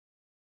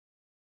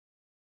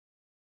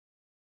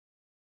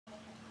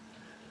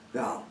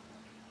Now,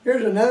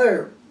 here's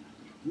another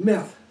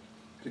myth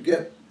to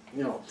get,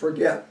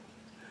 forget.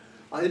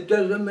 It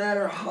doesn't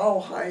matter how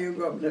high you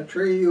go up in the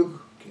tree,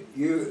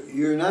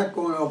 you're not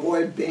going to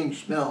avoid being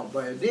smelled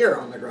by a deer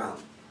on the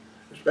ground,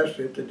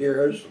 especially if the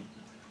deer is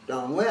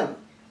downwind,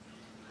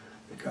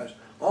 because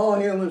all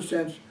human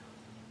sense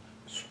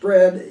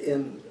spread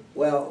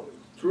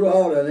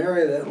throughout an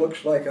area that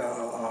looks like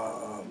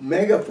a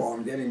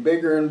megaphone, getting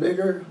bigger and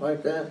bigger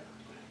like that.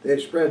 They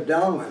spread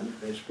downwind.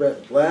 They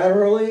spread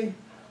laterally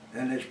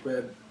and they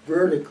spread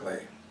vertically.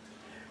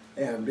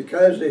 And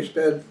because they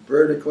spread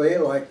vertically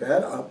like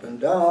that, up and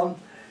down,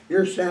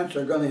 your scents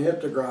are going to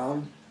hit the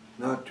ground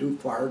not too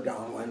far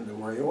downwind to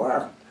where you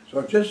are.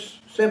 So just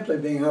simply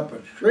being up a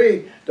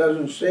tree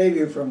doesn't save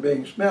you from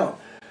being smelled.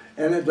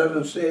 And it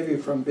doesn't save you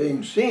from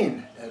being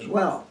seen as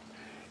well.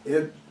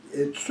 It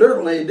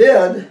certainly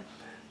did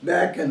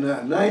back in the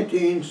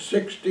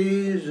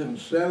 1960s and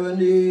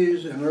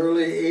 70s and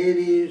early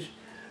 80s,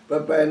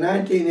 but by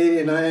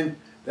 1989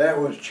 that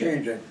was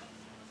changing.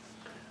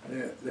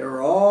 There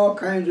were all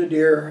kinds of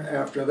deer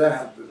after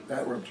that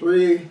were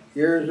 3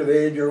 years of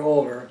age or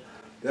older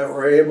that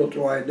were able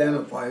to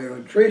identify you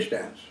in tree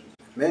stands,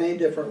 many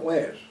different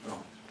ways.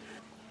 So,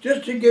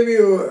 just to give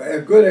you a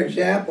good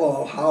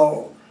example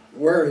of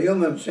where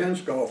human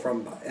scents go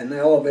from an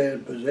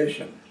elevated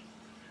position.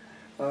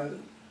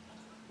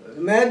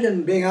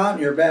 Imagine being out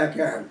in your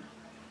backyard,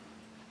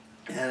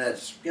 and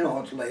it's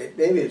late.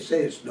 Maybe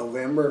say it's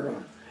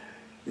November.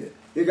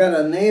 You got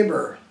a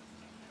neighbor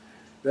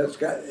that's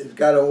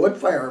got a wood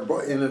fire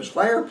in his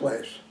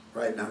fireplace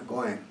right now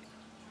going,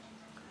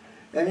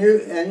 and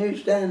you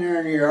stand there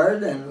in your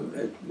yard, and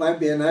it might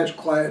be a nice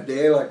quiet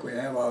day like we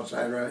have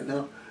outside right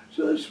now.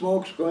 So the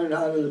smoke's going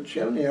out of the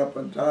chimney up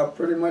on top,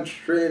 pretty much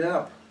straight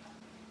up.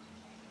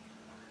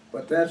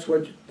 But that's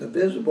the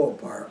visible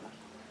part.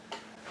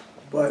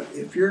 But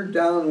if you're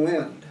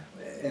downwind,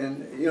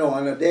 and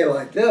on a day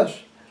like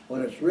this,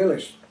 when it's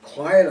really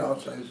quiet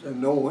outside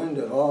and no wind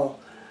at all,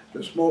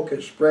 the smoke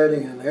is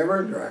spreading in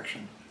every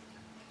direction,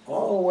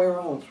 all the way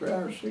around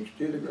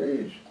 360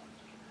 degrees.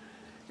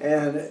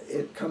 And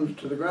it comes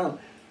to the ground.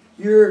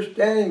 You're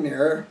standing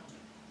there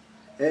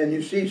and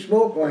you see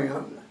smoke going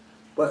up,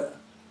 but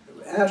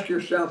ask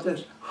yourself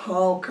this: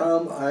 how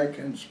come I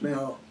can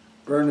smell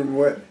burning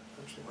wood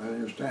when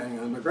you're standing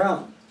on the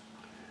ground?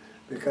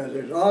 Because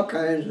there's all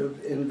kinds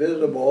of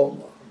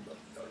invisible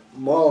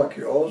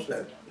molecules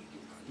that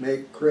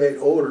create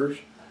odors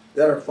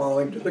that are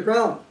falling to the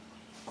ground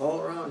all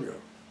around you.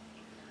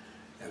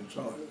 And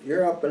so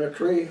you're up in a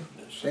tree,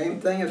 the same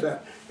thing as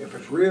that. If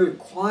it's really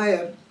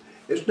quiet,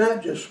 it's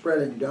not just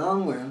spreading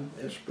downwind,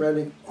 it's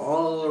spreading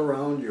all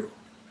around you,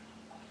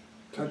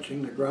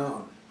 touching the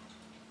ground.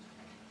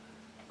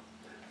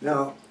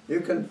 Now, you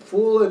can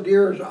fool a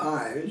deer's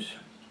eyes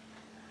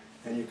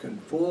and you can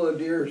fool a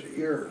deer's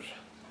ears,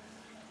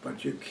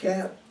 but you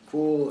can't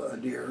fool a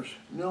deer's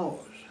nose.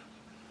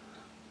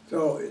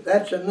 So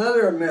that's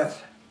another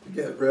myth to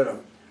get rid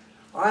of.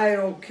 I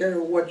don't care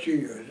what you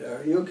use.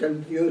 You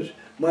can use,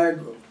 my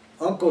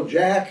Uncle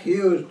Jack, he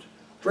used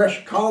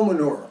fresh cow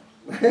manure.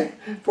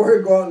 Before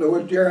he'd go out in the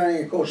woods deer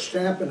hunting, he'd go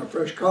stamping a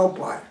fresh cow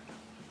pie.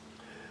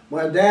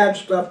 My dad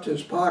stuffed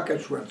his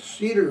pockets with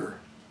cedar,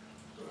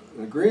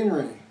 the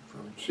greenery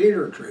from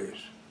cedar trees.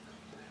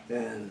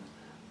 And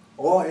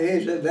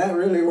he said, that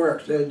really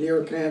works. The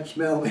deer can't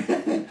smell me.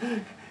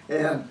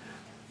 And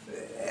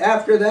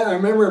after that, I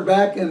remember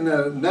back in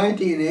the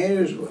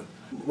 1980s,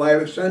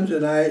 my sons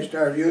and I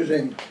started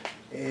using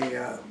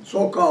a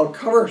so-called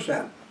cover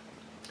scent.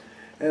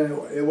 And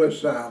it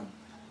was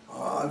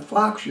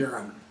fox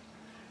urine.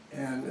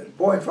 And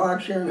boy,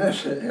 fox urine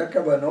has a heck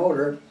of an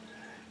odor.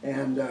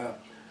 And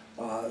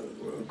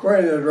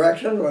according to the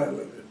directions,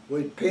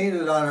 we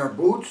painted on our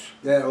boots.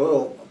 They had a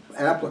little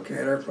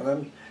applicator for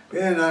them.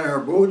 Painted on our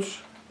boots,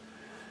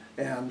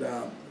 and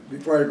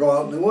before you go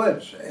out in the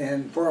woods.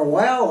 And for a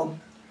while,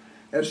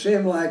 it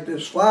seemed like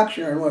this fox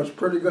urine was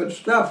pretty good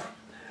stuff.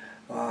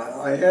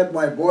 I had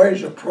my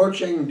boys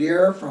approaching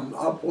deer from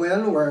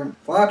upwind wearing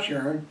fox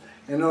urine,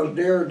 and those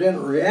deer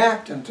didn't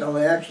react until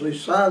they actually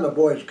saw the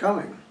boys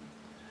coming.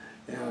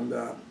 And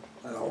I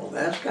thought, well,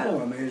 that's kind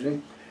of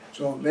amazing.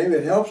 So maybe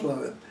it helps a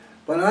little bit.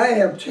 But I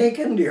have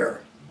taken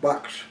deer,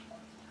 bucks,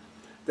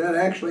 that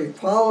actually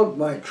followed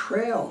my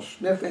trail,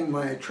 sniffing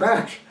my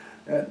tracks.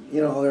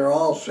 They're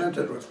all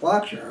scented with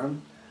fox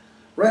urine,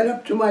 right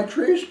up to my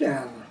tree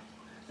stand.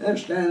 And I'm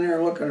standing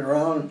there looking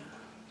around.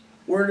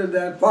 Where did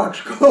that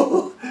fox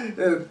go?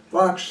 The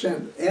fox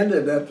scent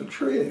ended at the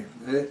tree.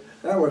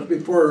 That was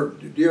before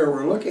the deer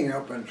were looking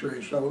up in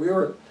trees. So we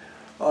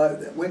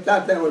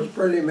thought that was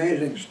pretty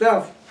amazing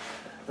stuff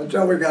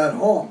until we got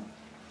home.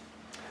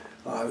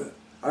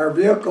 Our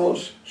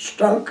vehicles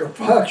stunk of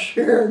fox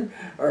urine.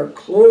 Our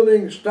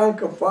clothing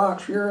stunk of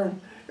fox urine.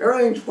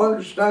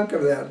 Everything stunk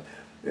of that.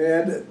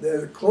 And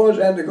the clothes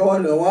had to go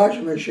into the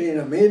washing machine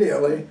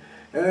immediately,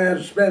 and I had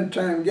to spend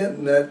time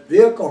getting that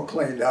vehicle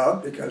cleaned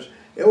out because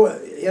it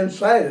was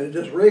inside. It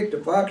just reeked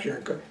of fox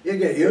urine. You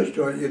get used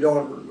to it, you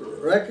don't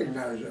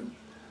recognize it.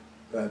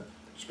 But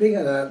speaking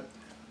of that,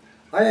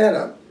 I had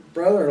a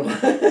brother,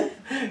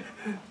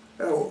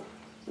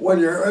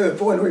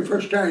 when we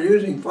first started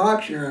using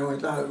fox shearing, we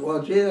thought,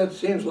 well, gee, that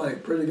seems like a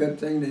pretty good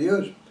thing to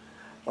use.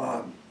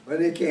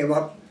 When he came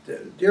up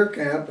to deer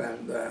camp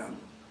and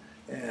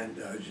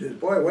he says,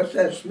 boy, what's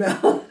that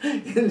smell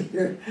in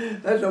here?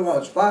 I said, well,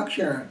 it's fox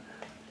shearing.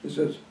 He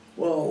says,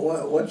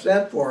 well, what's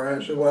that for?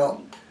 And I said,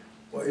 well,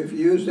 if you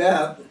use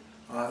that,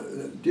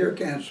 the deer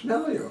can't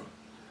smell you.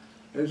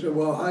 He said,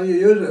 well, how do you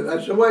use it?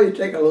 I said, well, you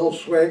take a little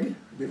swig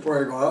before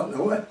you go out and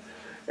what?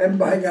 And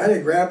by God,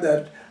 he grabbed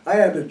that. I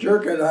had to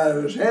jerk it out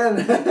of his hand.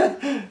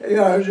 You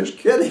know, I was just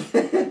kidding.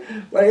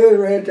 But he was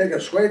ready to take a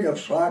swig of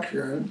fox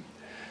shearing.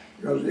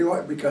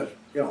 Because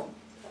you know,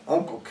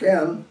 Uncle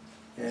Ken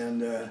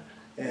and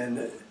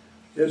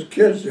his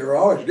kids, they were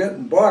always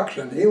getting bucks,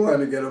 and he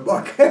wanted to get a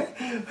buck.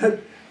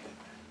 But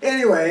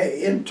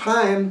anyway, in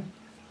time,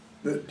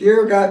 it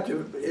got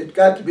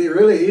to be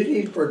really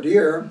easy for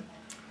deer,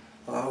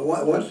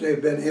 once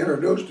they've been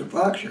introduced to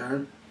fox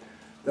shearing,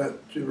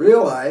 to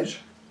realize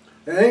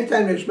that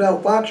anytime they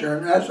smell fox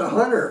shearing, that's a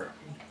hunter,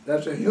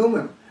 that's a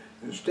human,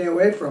 and stay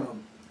away from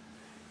them.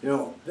 You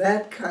know,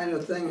 that kind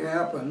of thing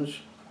happens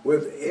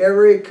with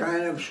every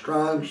kind of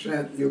strong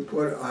scent you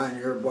put on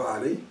your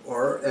body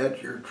or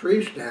at your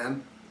tree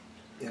stand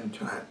in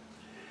time.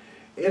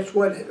 It's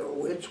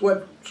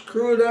what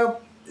screwed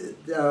up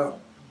the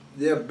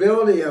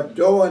ability of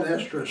doe and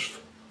estrus,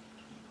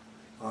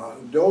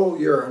 doe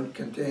urine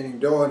containing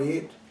doe and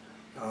heat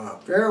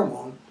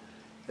pheromone.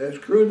 It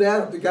screwed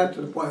that up. It got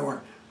to the point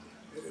where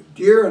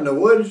deer in the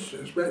woods,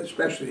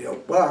 especially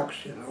bucks,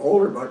 you know,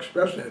 older bucks,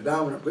 especially a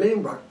dominant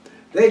breeding buck,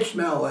 they'd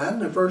smell that,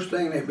 and the first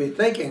thing they'd be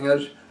thinking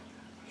is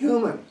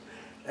human,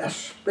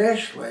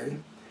 especially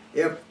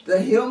if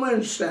the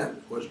human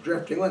scent was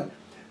drifting in.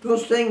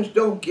 Those things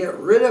don't get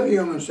rid of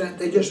human scent,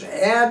 they just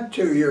add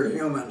to your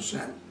human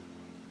scent.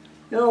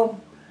 You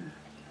know,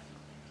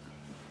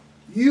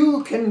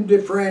 you can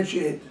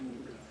differentiate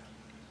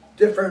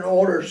different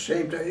odors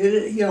same time.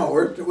 You know,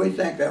 we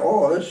think that,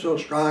 oh, it's so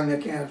strong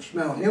they can't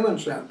smell human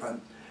scent, but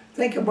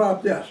think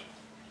about this.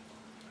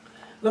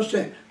 Let's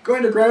say,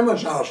 going to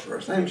Grandma's house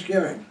for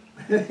Thanksgiving.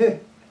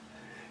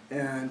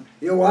 And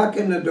you walk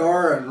in the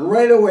door and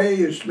right away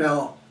you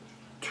smell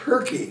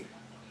turkey.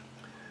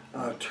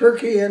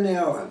 Turkey in the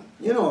oven.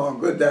 You know how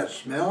good that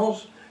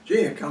smells.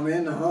 Gee, you come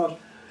in the house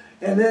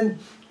and then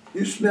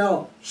you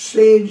smell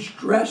sage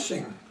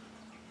dressing,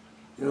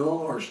 you know,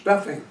 or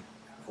stuffing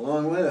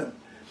along with it.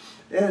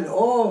 And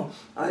oh,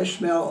 I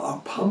smell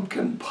a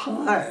pumpkin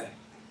pie,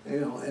 you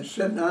know, it's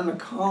sitting on the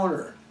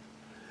counter.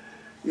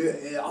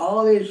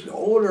 All these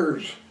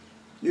odors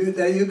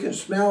that you can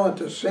smell at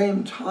the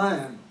same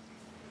time.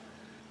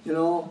 You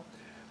know,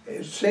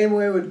 it's the same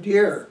way with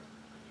deer.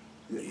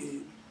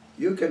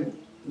 You can,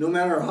 no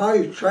matter how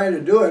you try to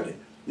do it,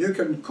 you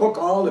can cook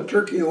all the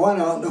turkey you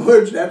want out in the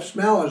woods. That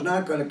smell is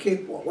not going to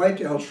keep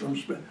whitetails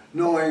from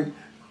knowing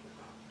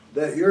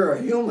that you're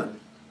a human.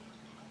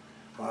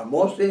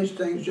 Most of these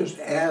things just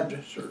add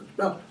to certain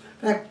smell.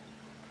 In fact,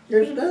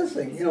 here's another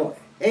thing. You know,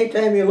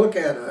 anytime you look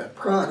at a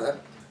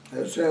product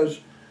that says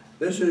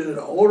this is an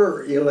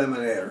odor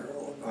eliminator,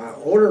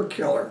 odor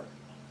killer,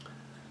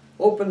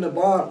 open the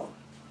bottle.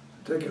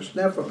 Take a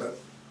sniff of it.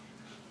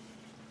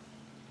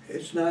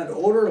 It's not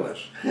odorless.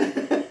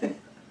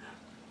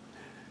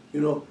 You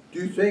know, do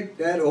you think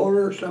that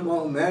odor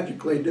somehow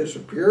magically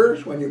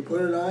disappears when you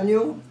put it on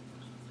you?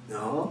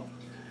 No.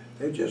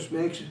 It just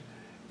makes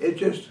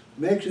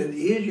it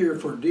easier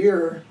for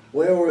deer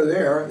way over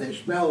there. They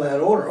smell that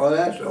odor. Oh,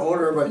 that's the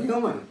odor of a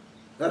human.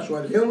 That's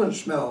what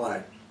humans smell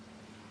like.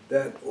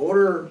 That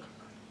odor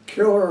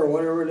killer or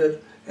whatever it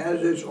is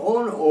has its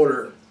own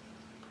odor.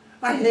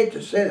 I hate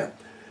to say that.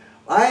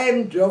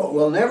 I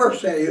will never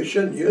say you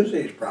shouldn't use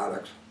these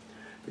products,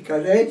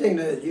 because anything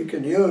that you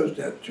can use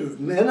to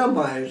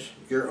minimize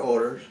your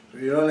odors, so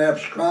you don't have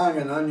strong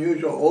and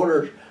unusual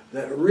odors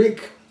that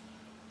reek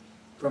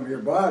from your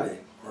body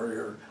or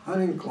your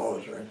hunting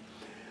clothes, right,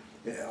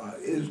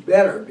 is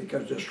better,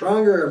 because the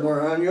stronger and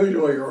more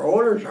unusual your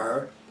odors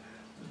are,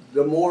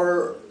 the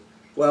more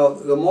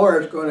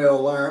it's going to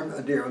alarm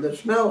a deer that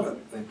smells it.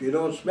 If you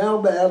don't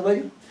smell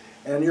badly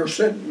and you're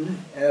sitting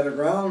at a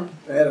ground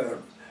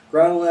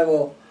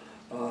level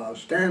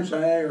stand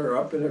side or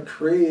up in a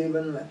tree,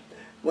 even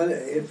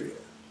if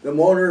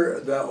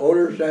the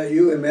odors that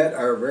you emit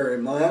are very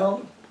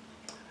mild,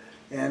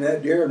 and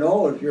that deer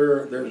knows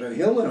there's a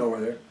human over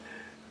there,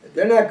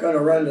 they're not going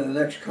to run to the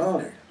next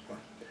county.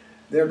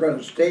 They're going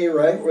to stay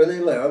right where they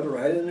live,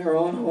 right in their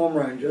own home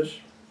ranges,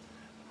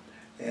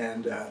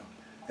 and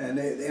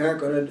they're not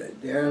going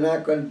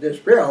to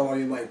disappear. Although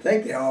you might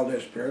think they all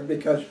disappeared,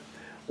 because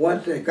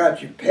once they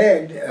got you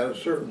pegged at a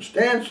certain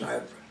stand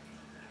site,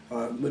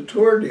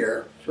 mature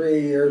deer,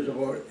 3 years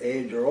of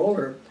age or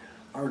older,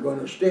 are going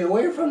to stay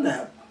away from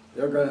that.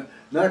 They're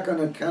not going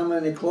to come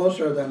any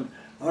closer than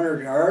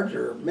 100 yards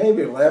or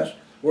maybe less,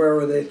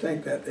 wherever they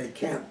think that they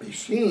can't be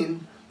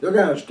seen. They're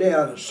going to stay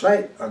out of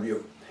sight of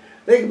you.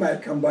 They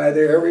might come by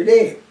there every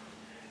day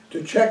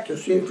to check to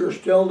see if you're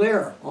still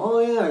there. Oh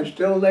yeah, I'm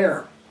still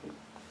there.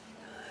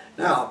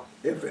 Now,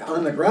 if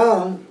on the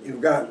ground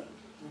you've got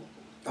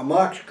a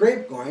mock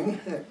scrape going,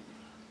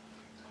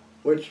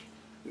 which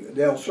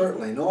they'll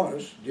certainly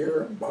notice,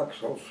 deer and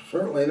bucks will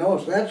certainly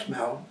notice that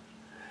smell,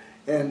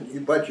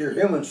 but your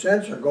human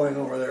scents are going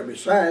over there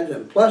besides,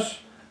 and plus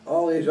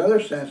all these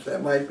other scents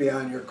that might be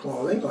on your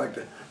clothing, like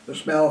the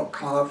smell of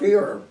coffee,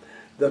 or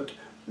the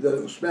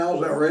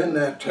smells that were in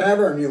that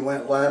tavern you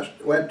went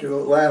to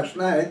last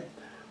night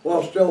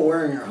while still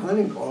wearing your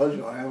hunting clothes.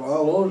 You'll have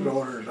all those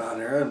odors on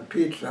there, and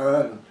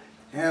pizza and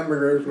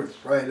hamburgers with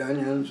fried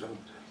onions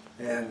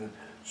and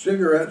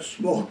cigarette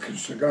smoke and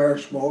cigar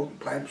smoke,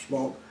 pipe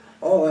smoke,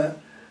 all that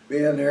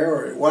being there,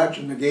 or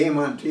watching the game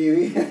on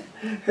TV,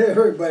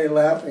 everybody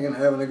laughing and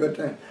having a good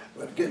time.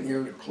 But getting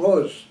your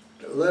clothes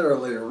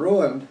literally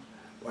ruined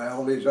by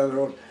all these other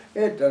odors,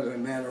 it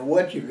doesn't matter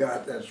what you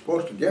got that's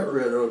supposed to get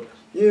rid of.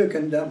 You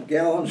can dump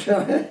gallons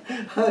on it,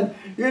 and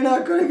you're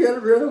not going to get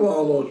rid of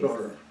all those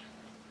odors.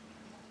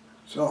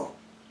 So,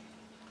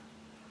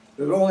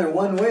 there's only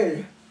one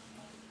way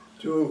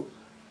to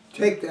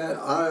take that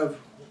out of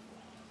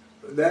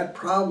that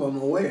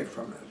problem away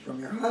from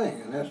your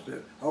hunting, and that's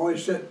to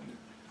always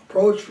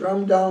approach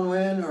from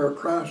downwind or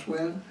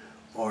crosswind,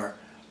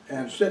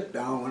 and sit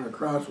downwind or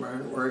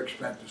crosswind, or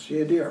expect to see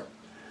a deer.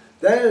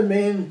 That doesn't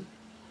mean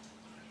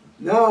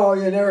no,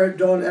 you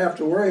don't have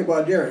to worry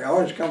about deer. You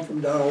always come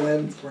from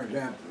downwind, for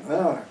example.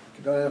 Oh,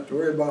 you don't have to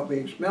worry about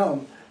being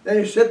smelled. Then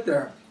you sit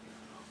there.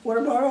 What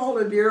about all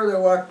the deer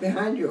that walk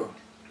behind you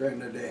during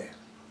the day?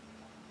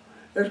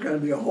 There's going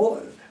to be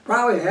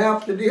probably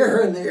half the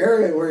deer in the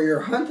area where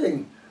you're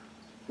hunting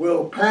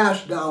will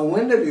pass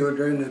downwind of you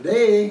during the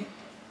day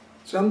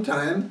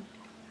sometime,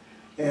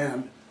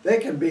 and they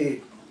can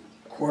be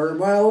a quarter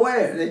mile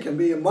away. They can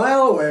be a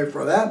mile away,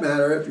 for that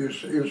matter, if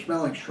you're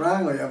smelling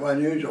strongly of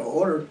unusual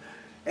odors,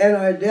 and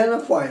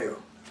identify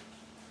you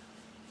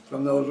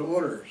from those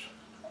odors.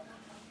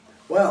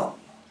 Well,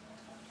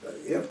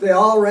 if they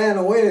all ran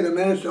away the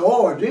minute,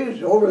 oh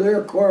geez, over there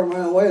a quarter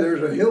mile away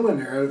there's a human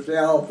there, if they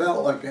all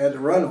felt like they had to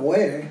run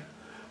away,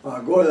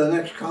 go to the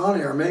next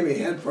county, or maybe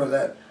head for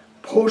that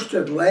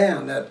posted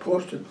land, that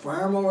posted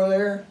farm over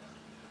there,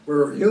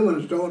 where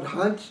humans don't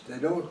hunt,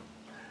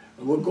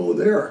 we'll go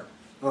there.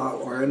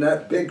 Or in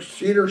that big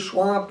cedar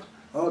swamp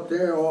out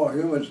there, oh,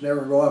 humans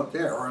never go out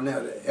there. Or in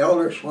that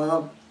elder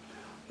swamp,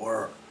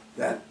 or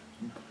that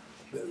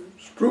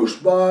spruce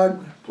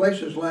bog,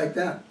 places like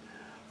that.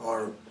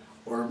 Or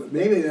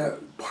maybe that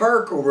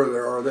park over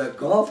there, or that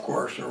golf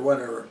course, or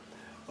whatever,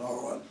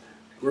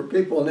 where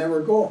people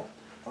never go.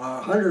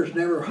 Hunters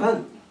never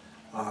hunt.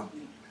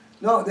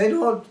 No, they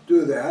don't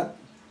do that,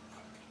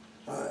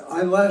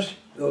 unless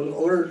those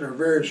odors are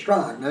very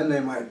strong, then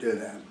they might do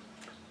that.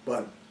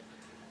 But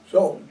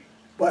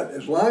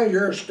as long as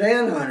you're a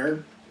stand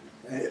hunter,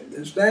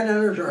 and stand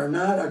hunters are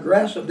not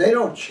aggressive, they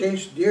don't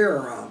chase deer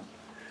around.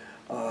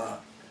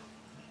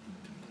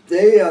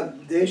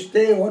 They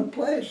stay in one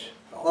place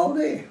all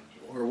day,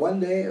 or one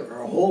day,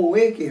 or a whole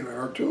week even,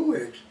 or 2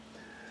 weeks.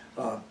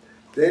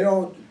 They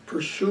don't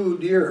pursue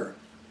deer.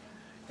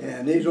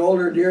 And these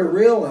older deer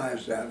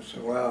realize that.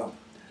 So, well,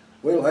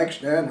 we like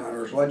stand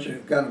hunters. Once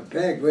you've got them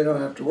pegged, we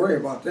don't have to worry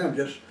about them.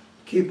 Just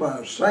keep out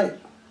of sight.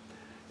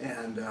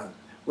 And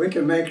we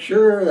can make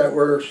sure that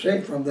we're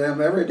safe from them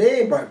every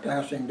day by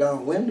passing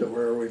downwind to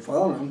where we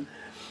found them.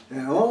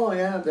 And oh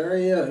yeah, there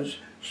he is,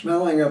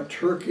 smelling of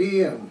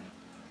turkey and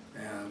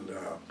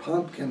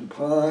pumpkin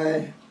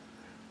pie,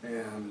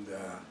 and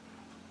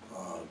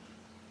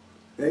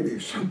maybe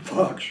some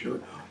fox,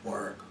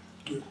 or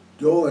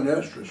doe and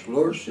estrus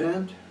lure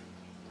scent,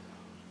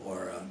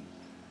 or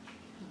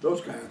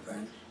those kind of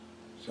things.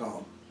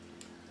 So,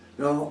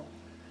 no,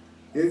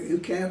 you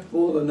can't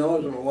fool the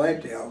nose of a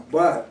whitetail,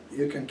 but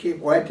you can keep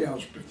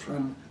whitetails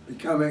from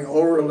becoming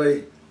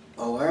overly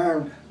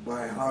alarmed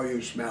by how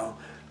you smell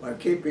by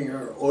keeping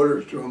your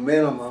odors to a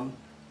minimum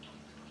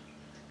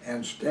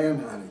and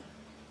stand hunting.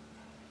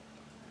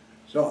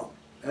 So,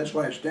 that's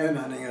why stand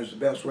hunting is the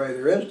best way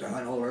there is to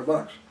hunt older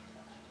bucks.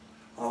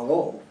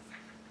 Although,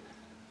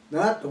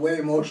 not the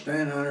way most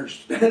stand hunters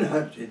stand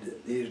hunt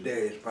these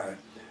days, by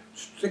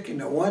sticking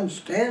to one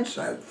stand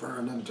site for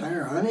an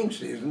entire hunting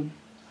season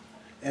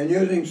and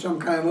using some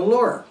kind of a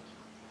lure.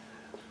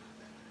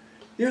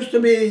 Used to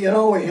be, you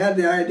know, we had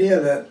the idea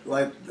that,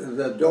 like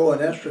the doe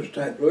and estrus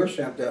type lure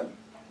scent, that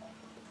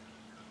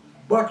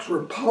bucks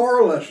were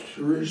powerless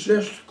to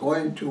resist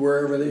going to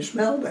wherever they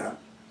smelled at.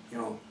 You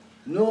know,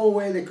 no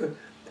way they could.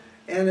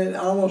 And it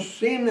almost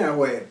seemed that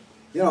way.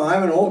 You know,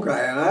 I'm an old guy,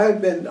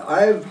 and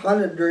I've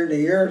hunted during the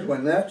years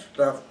when that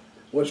stuff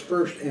was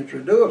first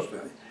introduced.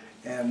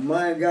 And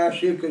my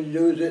gosh, you could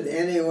use it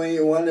any way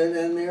you wanted,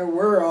 and there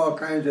were all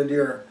kinds of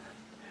deer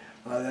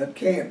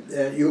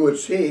that you would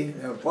see,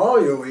 follow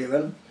you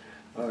even.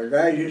 The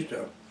guys used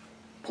to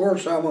pour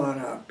some on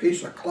a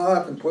piece of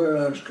cloth and put it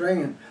on a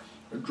string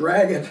and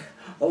drag it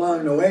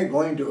along the way,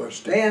 going to a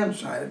stand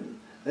site,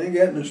 then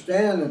get in the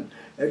stand and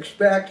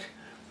expect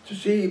to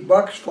see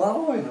bucks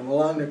following them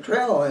along the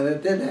trail. And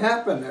it did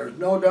happen. There's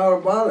no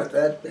doubt about it.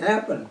 That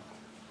happened.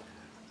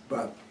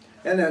 But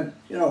And then,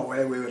 you know, the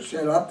way we would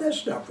set up this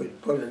stuff,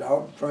 we'd put it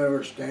out in front of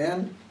our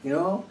stand, you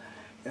know.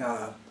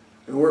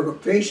 And we're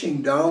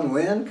facing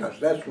downwind because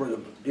that's where the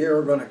deer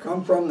are going to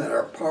come from that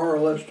are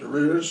powerless to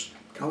resist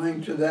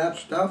coming to that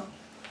stuff.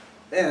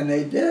 And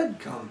they did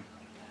come.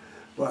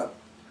 But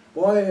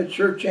boy, it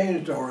sure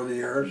changed over the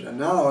years. And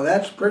now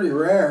that's pretty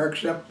rare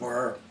except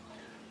for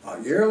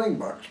yearling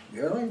bucks.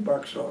 Yearling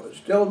bucks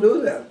still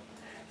do that.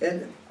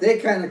 And they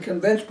kind of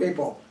convince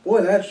people,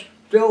 boy, that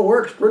still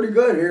works pretty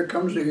good. Here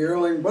comes the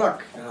yearling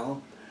buck, you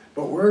know.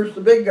 But where's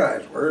the big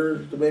guys?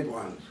 Where's the big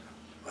ones?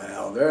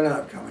 Well, they're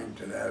not coming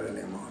to that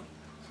anymore.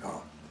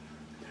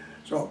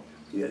 So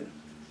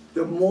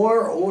the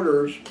more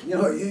odors, you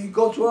know, you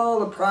go through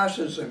all the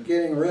process of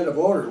getting rid of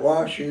odors,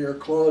 washing your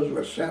clothes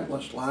with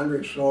scentless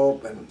laundry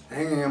soap and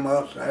hanging them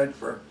outside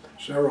for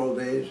several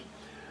days,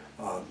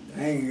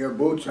 hanging your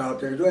boots out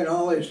there, doing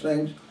all these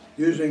things,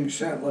 using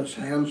scentless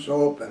hand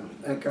soap and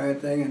that kind of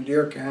thing in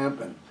deer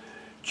camp, and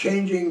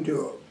changing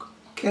to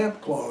camp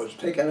clothes,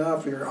 taking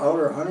off your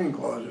outer hunting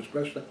clothes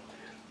especially,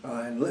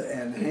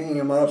 and hanging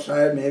them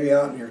outside, maybe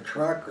out in your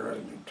truck or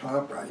in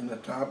the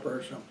topper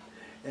or something,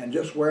 and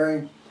just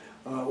wearing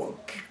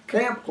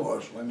camp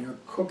clothes when you're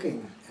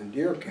cooking in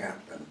deer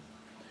camp,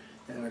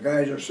 and the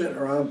guys are sitting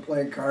around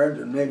playing cards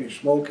and maybe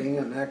smoking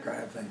and that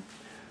kind of thing.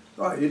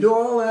 So you do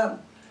all that,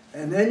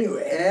 and then you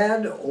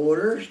add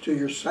odors to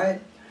your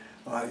sight.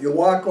 You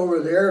walk over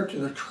there to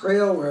the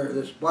trail where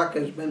this buck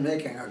has been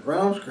making a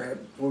ground scrape,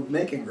 or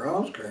making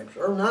ground scrapes,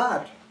 or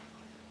not.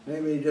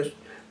 Maybe just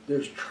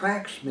there's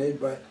tracks made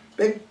by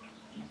big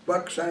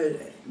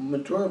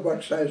mature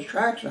buck-sized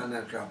tracks on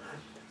that trail.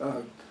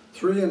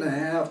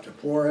 3.5 to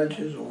 4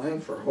 inches of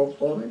length for hoof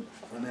loading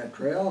on that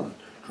trail, and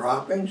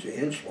droppings, 1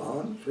 inch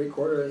long,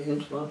 3/4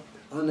 inch long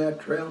on that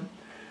trail.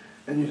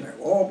 And you say,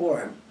 oh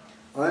boy,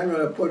 I'm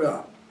going to put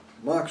a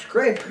mock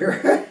scrape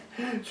here.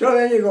 So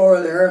then you go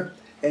over there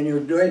and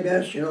you're doing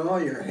this, you know,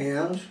 your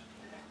hands,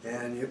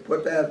 and you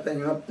put that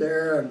thing up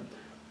there, and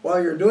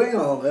while you're doing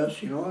all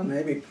this, you know, and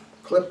maybe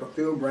clip a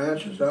few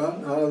branches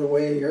out of the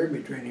way here,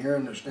 between here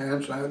and the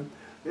stand side.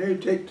 Then you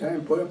take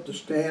time, put up the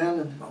stand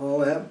and all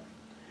that.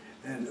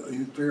 And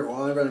you figure,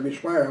 well, I'm going to be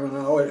smart. I'm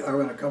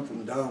going to come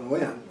from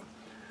downwind.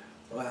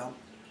 Well,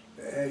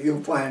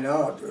 you'll find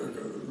out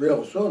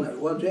real soon that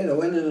one day the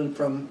wind isn't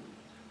from,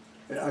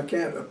 I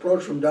can't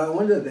approach from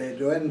downwind today.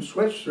 Go ahead and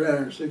switch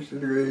 360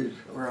 degrees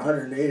or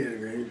 180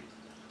 degrees.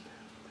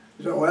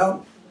 So,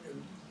 well,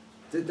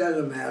 it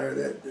doesn't matter.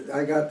 That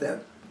I got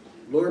that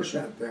lure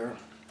scent there.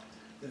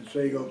 And so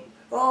you go,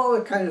 all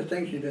the kind of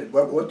things you did.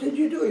 But what did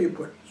you do? You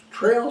put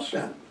trail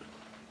scent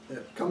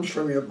that comes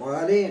from your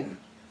body and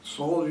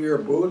soles of your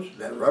boots,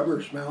 that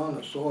rubber smell on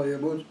the sole of your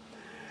boots.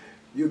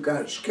 You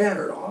got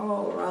scattered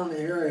all around the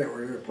area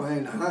where you're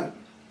planning to hunt.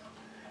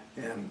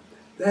 And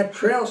that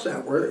trail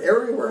scent, where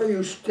everywhere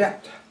you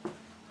stepped,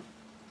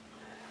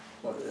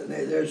 well,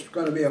 there's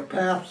going to be a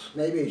path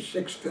maybe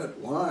 6 feet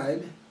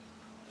wide,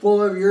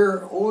 full of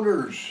your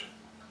odors.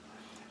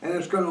 And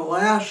it's going to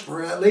last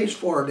for at least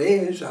 4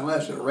 days,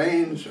 unless it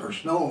rains or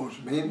snows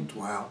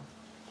meanwhile.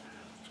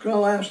 It's going to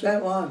last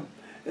that long.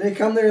 And you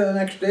come there the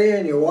next day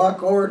and you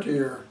walk over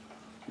to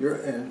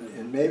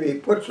and maybe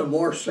put some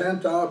more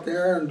scent out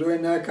there and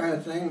doing that kind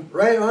of thing.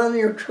 Right on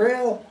your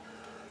trail,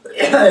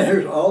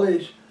 there's all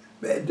these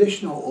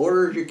additional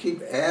odors you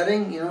keep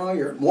adding, you know,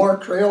 your more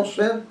trail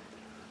scent.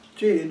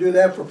 Gee, you do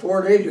that for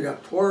 4 days, you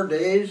got 4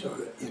 days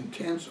of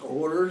intense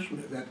odors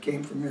that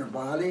came from your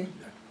body.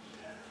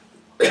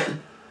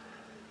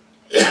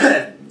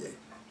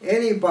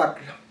 Any buck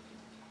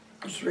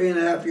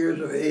 3.5 years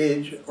of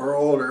age or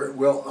older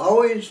will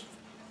always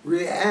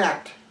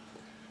react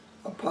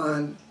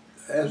upon,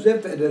 as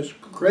if it is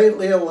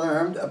greatly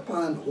alarmed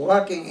upon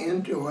walking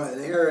into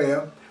an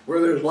area where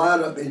there's a lot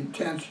of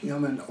intense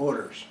human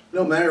odors.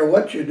 No matter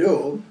what you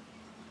do,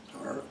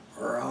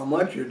 or how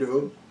much you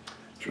do,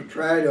 to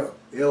try to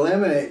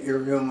eliminate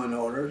your human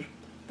odors,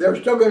 they're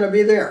still going to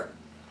be there.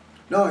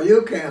 No,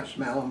 you can't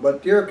smell them,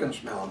 but deer can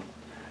smell them.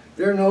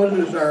 Their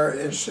noses are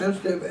as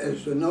sensitive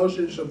as the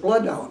noses of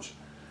bloodhounds.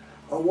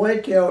 A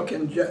whitetail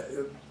can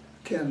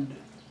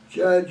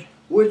judge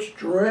which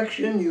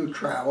direction you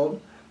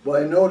traveled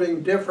by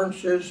noting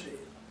differences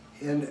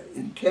in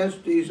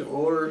intensities of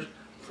odors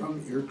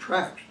from your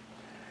tracks.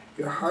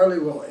 You hardly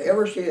will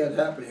ever see it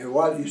happen.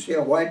 You see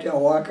a whitetail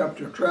walk up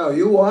to a trail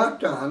you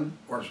walked on,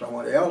 or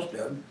somebody else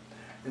did,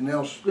 and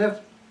they'll sniff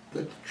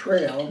the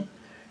trail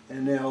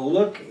and they'll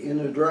look in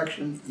the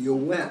direction you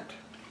went.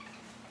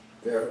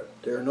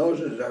 Their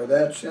noses are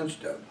that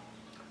sensitive.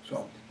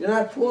 So you're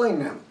not fooling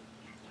them.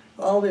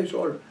 All these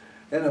odors.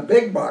 And a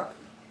big buck,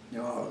 you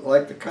know,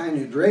 like the kind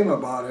you dream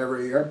about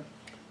every year,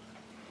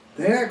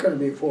 they aren't going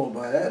to be fooled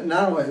by that.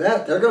 Not only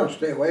that, they're going to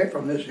stay away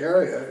from this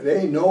area.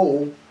 They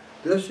know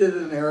this is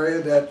an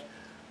area that's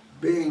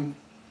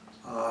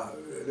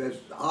that's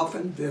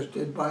often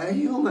visited by a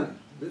human.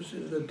 This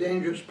is a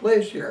dangerous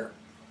place here.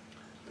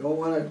 Don't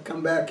want to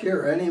come back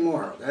here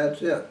anymore.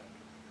 That's it.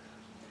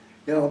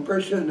 You know,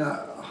 pretty soon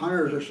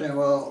hunters are saying,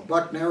 well,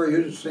 buck never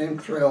used the same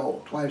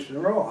trail twice in a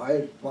row.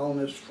 I found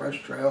this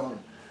fresh trail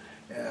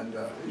and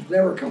he's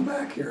never come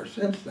back here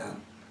since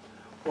then.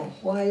 Well,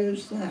 why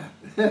is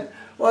that?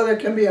 Well, there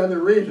can be other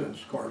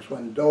reasons, of course,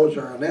 when does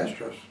are in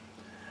estrus,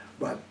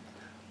 but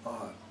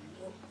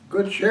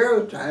good share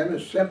of the time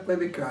is simply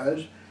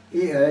because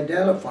he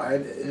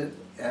identified it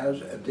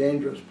as a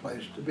dangerous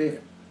place to be.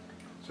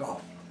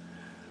 So,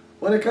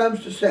 when it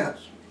comes to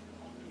scents,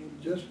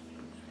 just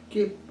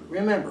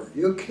remember,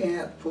 you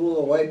can't fool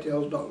a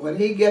whitetail's dog. When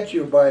he gets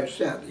you by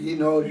scent, he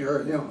knows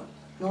you're a human.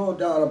 No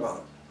doubt about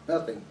it,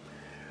 nothing.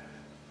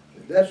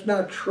 That's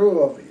not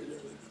true of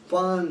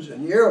fawns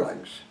and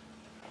yearlings,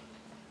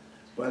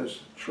 but it's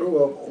true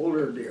of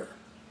older deer.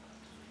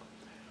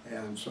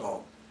 And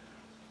so,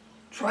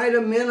 try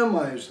to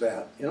minimize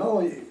that. You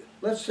know,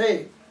 let's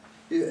say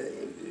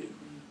you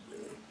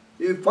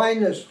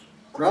find this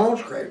ground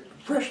scrape,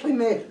 freshly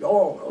made.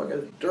 Oh, look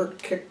at the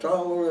dirt kicked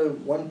all over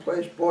one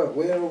place. Boy,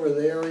 way over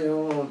there, you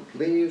know,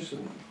 leaves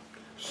and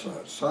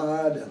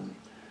sod and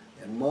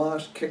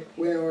moss kicked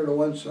way over to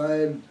one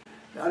side.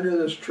 Under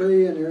this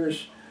tree, and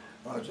here's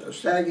a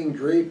sagging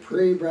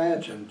tree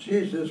branch, and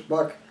geez, this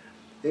buck,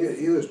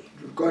 he was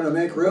going to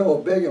make a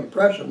real big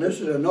impression. This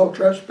is a no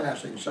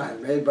trespassing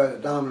sign made by the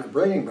dominant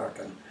breeding buck,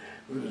 and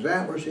with his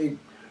antlers he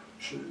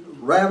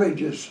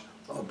ravages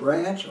a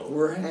branch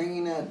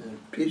overhanging it,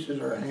 and pieces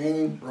are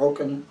hanging,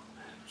 broken,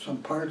 some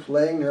parts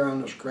laying there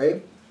on the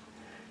scrape,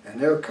 and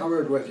they're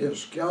covered with his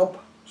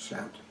scalp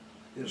scent,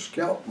 his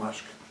scalp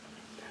musk.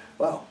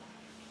 Well,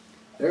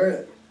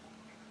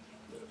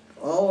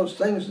 all those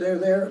things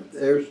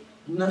there's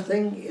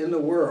nothing in the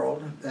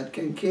world that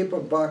can keep a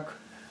buck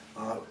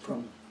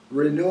from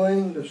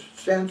renewing the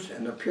sense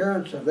and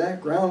appearance of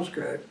that ground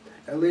scrape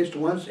at least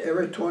once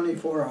every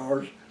 24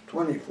 hours,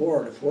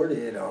 24 to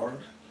 48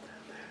 hours,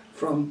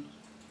 from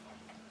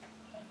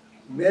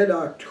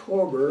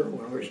mid-October,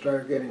 when we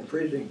start getting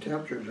freezing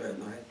temperatures at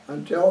night,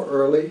 until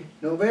early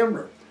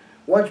November.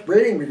 Once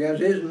breeding begins,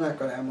 he's not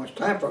going to have much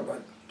time for it,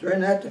 but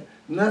during that time,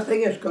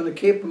 nothing is going to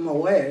keep him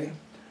away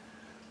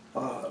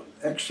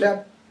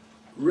except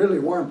really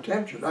warm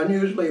temperatures,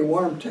 unusually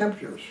warm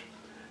temperatures.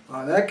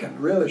 That can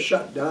really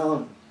shut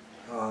down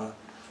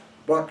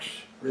bucks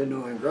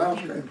renewing ground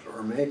scrapes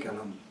or making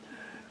them.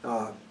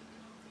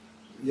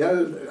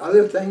 The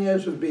other thing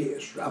would be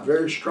a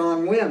very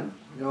strong wind.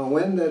 You know,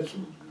 wind that's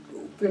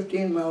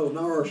 15 miles an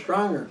hour or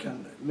stronger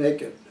can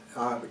make it,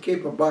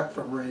 keep a buck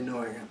from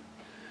renewing it.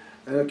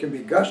 And it can be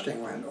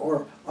gusting wind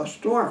or a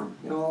storm,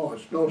 you know, a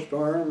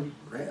snowstorm,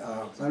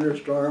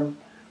 thunderstorm,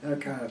 that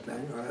kind of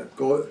thing,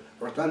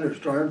 or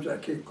thunderstorms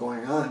that keep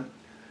going on.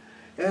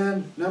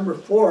 And number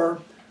 4,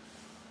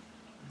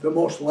 the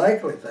most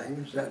likely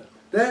thing is that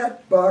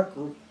that buck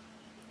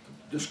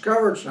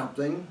discovered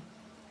something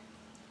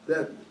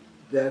that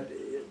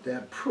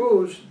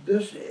proves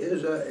this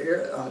is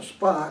a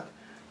spot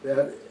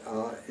that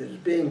is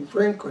being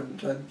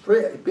frequented,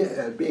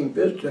 being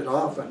visited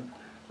often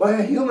by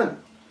a human,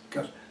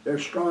 because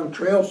there's strong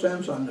trail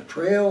scents on the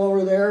trail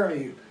over there.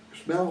 You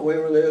smell it way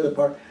over there. The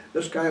buck.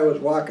 This guy was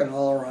walking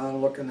all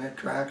around looking at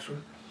tracks,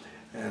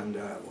 and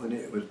when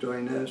he was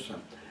doing this,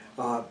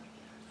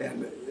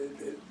 and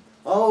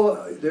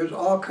there's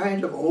all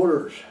kinds of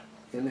odors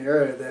in the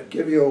area that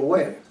give you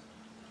away,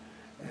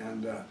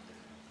 and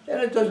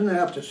it doesn't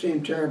have to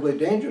seem terribly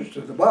dangerous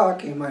to the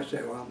buck. He might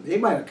say, well, he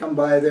might have come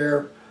by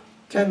there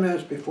 10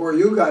 minutes before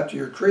you got to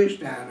your tree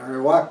stand, or he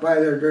walked by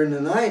there during the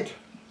night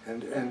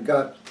and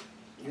got,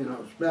 you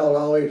know, smelled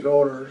all these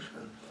odors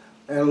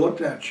and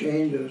looked at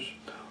changes.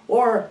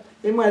 Or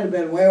he might have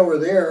been way over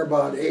there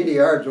about 80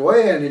 yards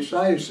away, and he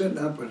saw you sitting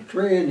up in a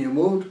tree and you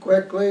moved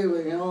quickly,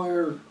 you know,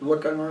 you're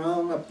looking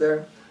around up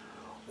there.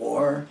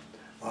 Or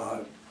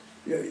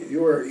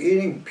you were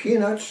eating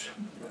peanuts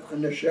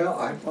in the shell.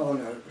 I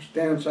found a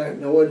stand site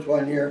in the woods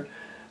one year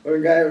where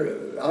a guy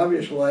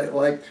obviously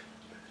liked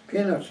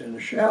peanuts in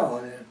the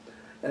shell,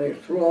 and he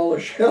threw all the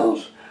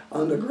shells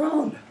on the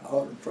ground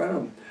out in front of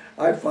him.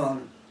 I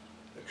found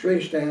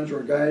tree stands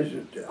where guys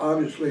that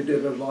obviously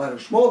did a lot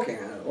of smoking.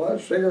 It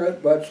was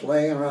cigarette butts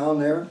laying around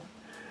there,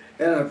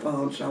 and I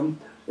found some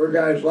where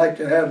guys like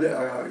to have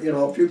you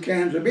know, a few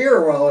cans of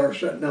beer while they're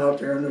sitting out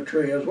there in the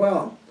tree as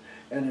well,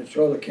 and they'd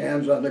throw the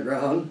cans on the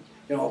ground,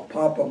 you know,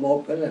 pop them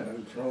open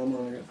and throw them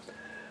on the ground.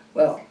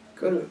 Well,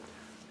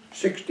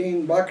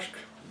 16 bucks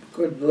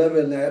could live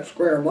in that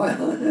square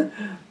mile.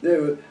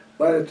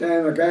 By the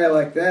time a guy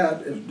like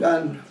that is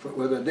done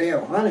with a day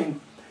of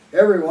hunting,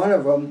 every one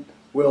of them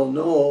will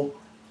know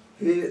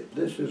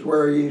this is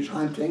where he's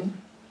hunting,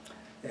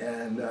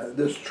 and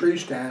this tree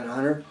stand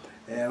hunter,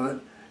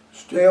 and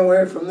stay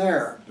away from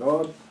there.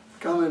 Don't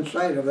come in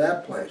sight of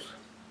that place.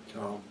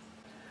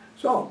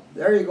 So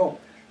there you go.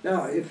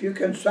 Now, if you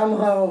can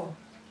somehow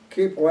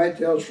keep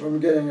whitetails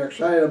from getting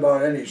excited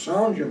about any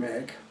sounds you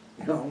make,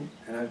 you know,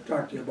 and I've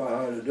talked to you about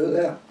how to do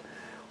that,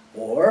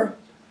 or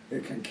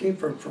it can keep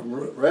them from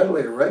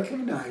readily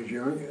recognize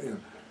you,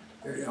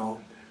 you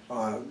know,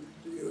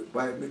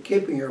 by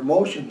keeping your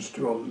motions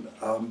to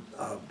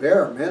a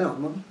bare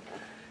minimum,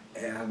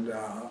 and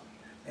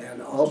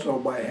also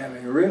by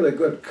having really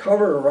good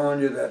cover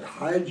around you that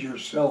hides your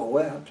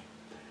silhouette,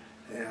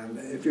 And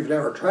if you've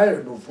never tried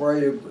it before,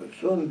 you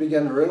soon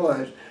begin to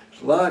realize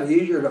it's a lot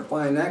easier to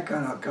find that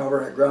kind of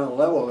cover at ground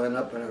level than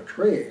up in a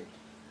tree.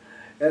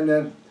 And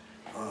then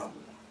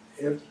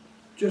if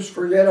just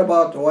forget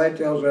about the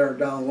whitetails that are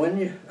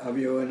downwind of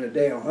you in a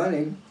day of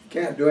hunting. You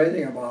can't do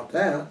anything about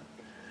that.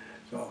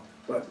 So,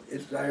 but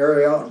it's the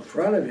area out in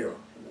front of you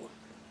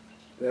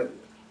that,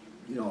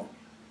 you know,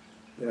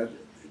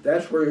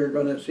 that's where you're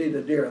going to see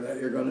the deer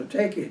that you're going to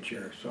take each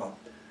year. So,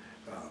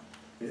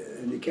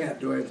 and you can't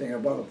do anything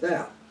about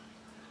that.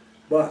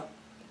 But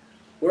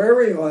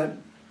wherever you hunt,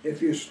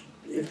 if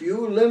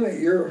you limit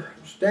your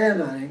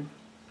stand hunting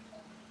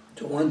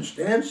to one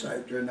stand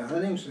site during the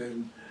hunting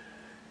season,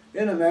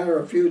 in a matter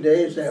of a few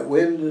days, that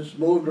wind has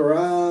moved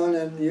around,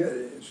 and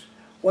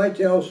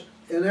whitetails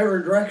in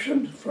every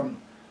direction from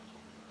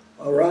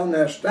around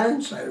that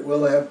stand site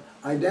will have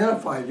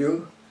identified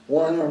you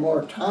one or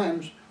more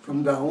times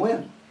from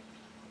downwind,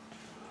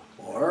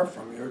 or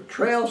from your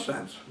trail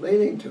sense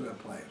leading to the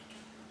place.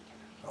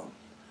 So,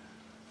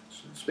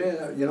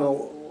 you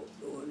know,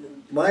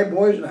 my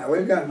boys and I,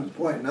 we've gotten to the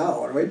point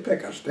now when we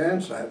pick a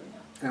stand site,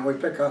 and we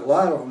pick a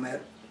lot of them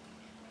at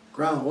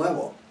ground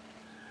level,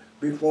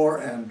 before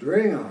and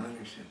during a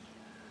hunting season.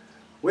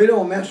 We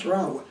don't mess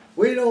around.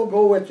 We don't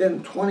go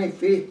within 20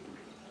 feet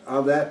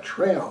of that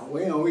trail.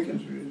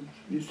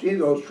 You see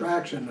those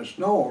tracks in the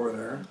snow over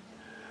there,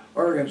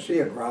 or you can see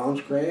a ground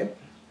scrape,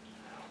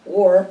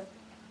 or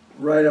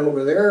right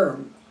over there,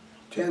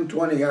 10,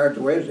 20 yards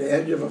away is the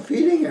edge of a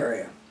feeding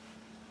area.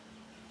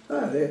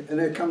 And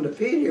they come to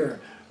feed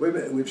here.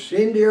 We've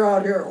seen deer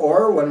out here,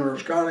 or when we were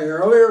scouting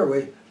earlier,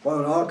 we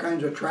found all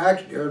kinds of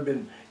tracks. Deer had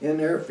been in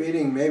there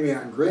feeding maybe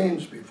on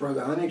greens before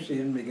the hunting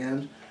season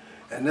begins,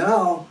 and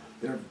now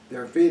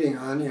they're feeding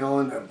on, you know,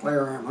 in the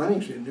firearm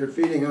hunting season, they're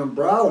feeding on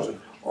browse, and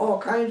all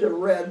kinds of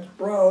red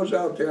browse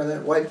out there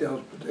that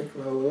whitetails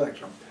particularly like.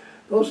 So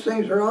those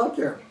things are out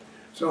there.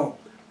 So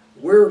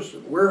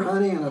we're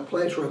hunting in a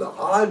place where the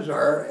odds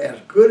are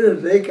as good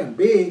as they can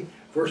be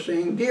for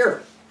seeing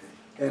deer.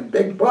 And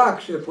big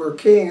bucks, if we're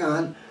keying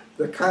on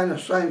the kind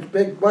of signs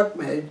big bucks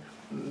made,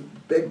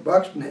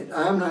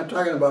 I'm not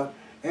talking about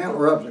antler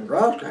rubs and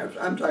grouse traps,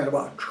 I'm talking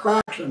about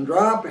tracks and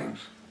droppings,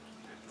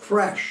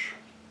 fresh.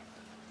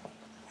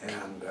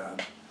 And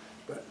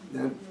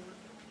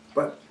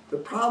but the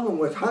problem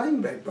with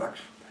hunting big bucks,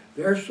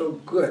 they're so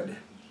good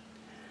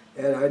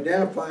at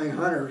identifying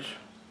hunters,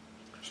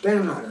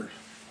 stand hunters,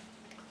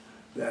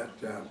 that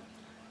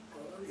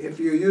if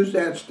you use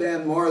that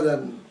stand more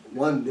than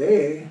one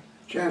day,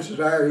 chances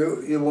are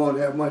you won't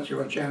have much of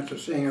a chance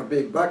of seeing a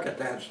big buck at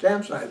that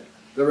stand site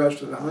the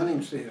rest of the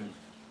hunting season.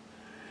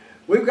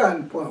 We've gotten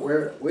to the point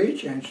where we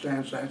change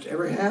stand sites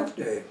every half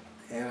day,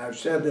 and I've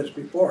said this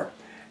before.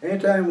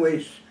 Anytime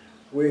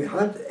we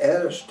hunt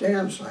at a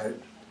stand site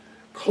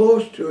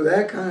close to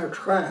that kind of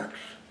tracks,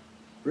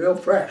 real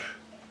fresh,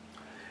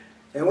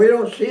 and we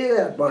don't see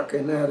that buck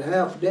in that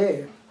half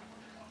day,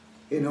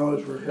 he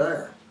knows we're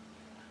there.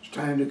 It's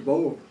time to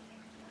move.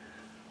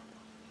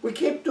 We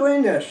keep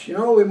doing this, you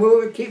know,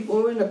 we keep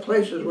moving to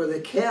places where they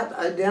can't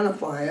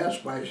identify us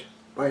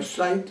by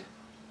sight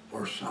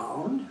or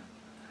sound,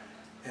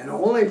 and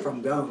only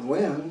from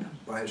downwind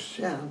by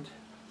scent,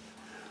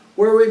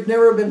 where we've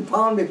never been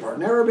found before,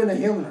 never been a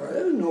human.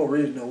 There's no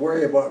reason to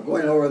worry about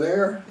going over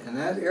there in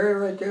that area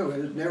right there.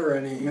 There's never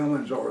any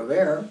humans over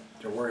there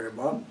to worry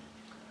about.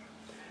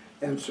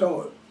 And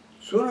so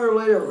sooner or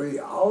later we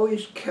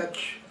always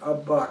catch a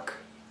buck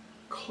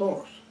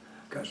close,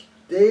 because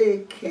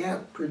they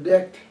can't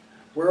predict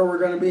where we're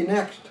going to be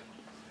next.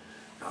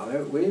 Now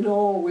we've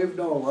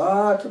known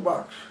lots of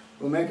bucks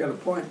who make it a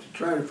point to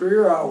try to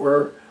figure out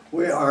where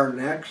we are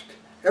next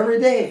every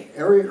day,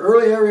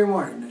 early every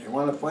morning. They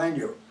want to find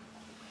you.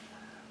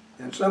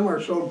 And some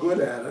are so good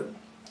at it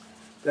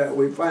that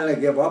we finally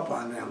give up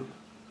on them,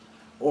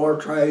 or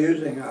try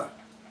using a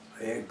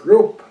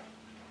group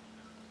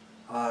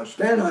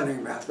stand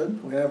hunting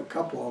method. We have a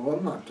couple of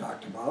them I've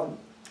talked about,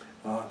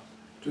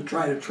 to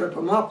try to trip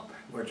them up,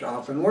 which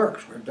often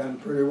works. We've done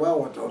pretty well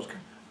with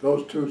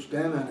those two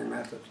stand hunting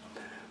methods.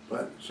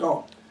 But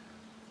so,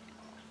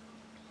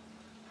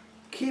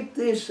 keep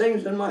these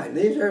things in mind.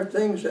 These are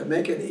things that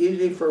make it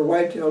easy for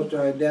whitetails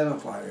to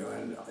identify you.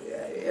 And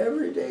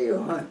every day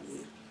you hunt,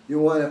 you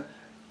want to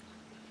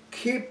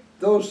keep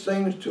those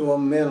things to a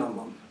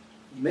minimum.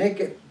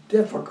 Make it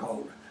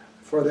difficult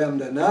for them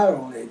to not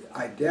only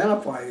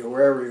identify you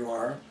wherever you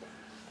are,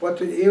 but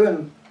to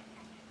even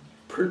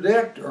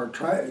predict or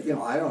try, you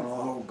know, I don't know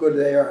how good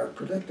they are at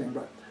predicting,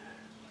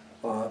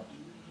 but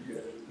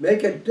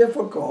make it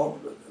difficult,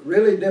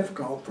 really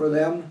difficult for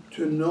them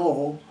to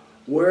know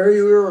where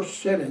you're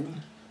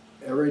sitting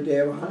every day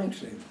of a hunting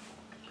season.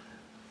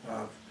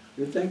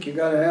 You think you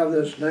got to have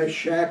this nice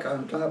shack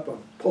on top of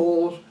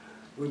poles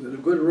with a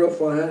good roof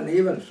on it, and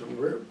even some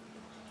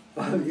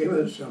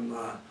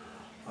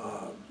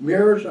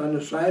mirrors on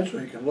the side so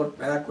you can look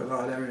back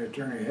without having to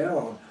turn your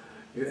head.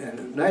 And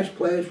a nice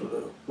place with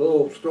a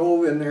little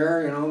stove in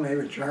there, you know,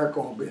 maybe a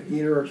charcoal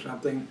heater or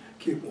something,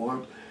 keep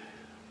warm.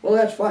 Well,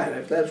 that's fine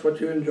if that's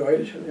what you enjoy,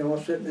 you know,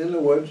 sitting in the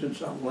woods and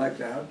something like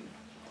that.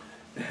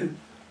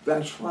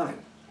 that's fine.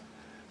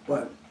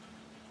 But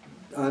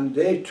on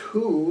day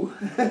 2,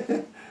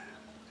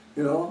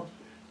 you know,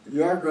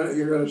 you're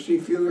going to see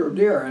fewer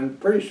deer, and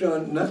pretty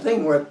soon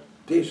nothing with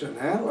decent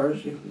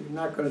antlers. You're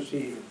not going to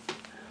see.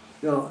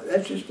 You know,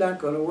 that's just not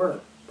going to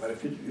work. But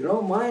if you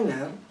don't mind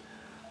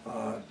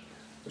that,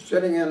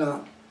 sitting in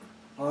a,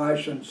 oh, I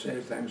shouldn't say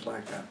things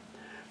like that.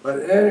 But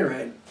at any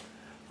rate,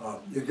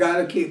 you got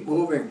to keep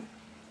moving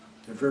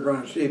if you're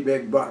going to see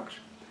big bucks,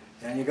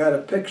 and you got to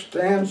pick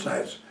stand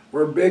sites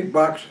where big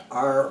bucks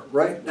are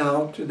right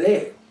now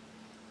today.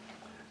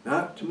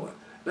 Not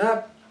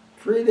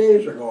 3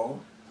 days ago.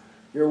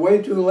 You're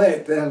way too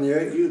late. Then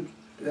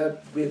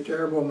that'd be a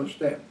terrible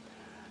mistake.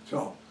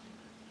 So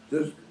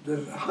this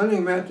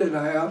hunting method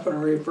I often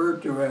refer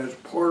to as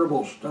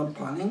portable stump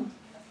hunting,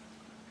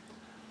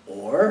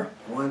 or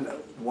one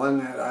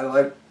that I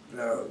like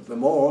the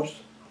most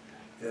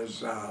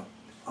is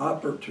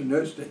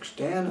opportunistic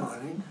stand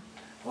hunting.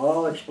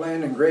 All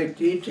explained in great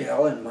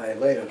detail in my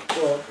latest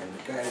book, and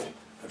you guys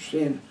have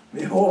seen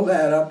me hold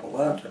that up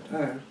lots of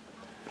times.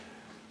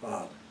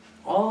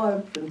 All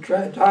I've been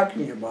talking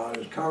to you about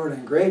is covered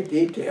in great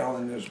detail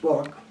in this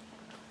book,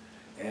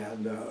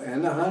 and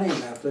the hunting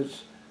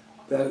methods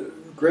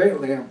that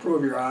greatly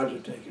improve your odds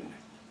of taking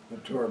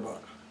mature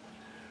bucks.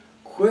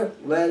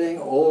 Quit letting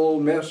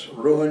old myths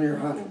ruin your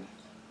hunting.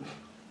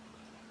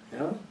 You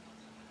know?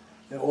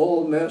 The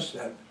old myths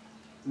that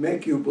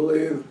make you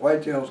believe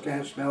whitetails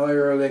can't smell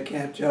you, or they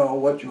can't tell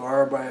what you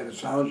are by the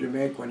sounds you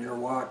make when you're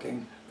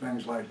walking,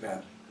 things like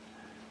that.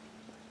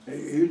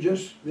 You're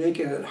just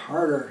making it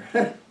harder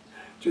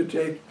to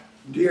take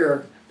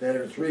deer that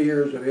are 3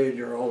 years of age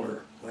or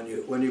older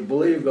when you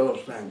believe those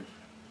things.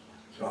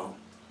 So,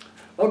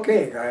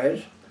 okay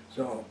guys,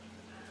 so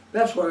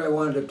that's what I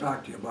wanted to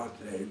talk to you about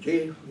today.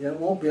 Gee, it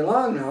won't be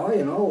long now,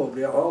 you know,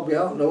 we'll all be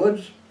out in the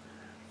woods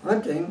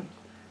hunting,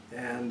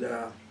 and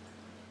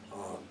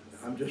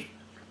I'm just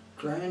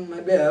trying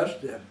my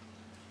best to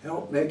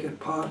help make it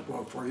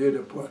possible for you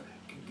to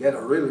get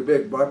a really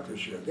big buck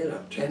this year. Get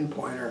a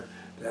 10-pointer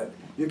that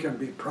you can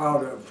be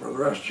proud of for the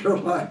rest of your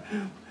life.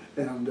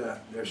 And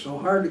they're so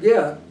hard to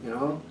get, you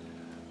know.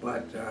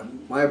 But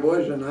my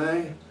boys and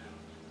I,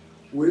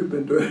 we've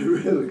been doing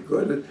really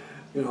good at,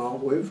 you know,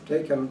 we've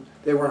taken,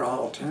 they weren't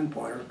all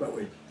 10-pointers, but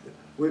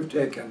we've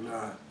taken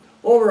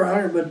over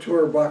 100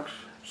 mature bucks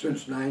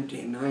since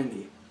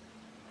 1990,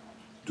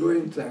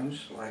 doing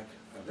things like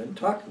I've been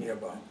talking to you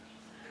about.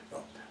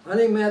 So,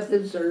 hunting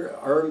methods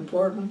are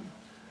important,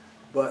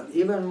 but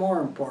even more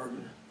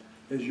important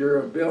is your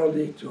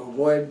ability to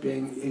avoid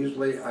being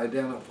easily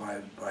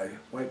identified by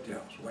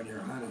whitetails when you're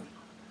hunting.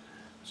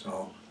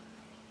 So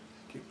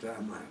keep that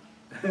in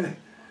mind.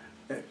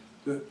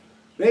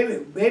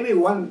 Maybe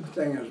one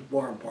thing is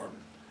more important.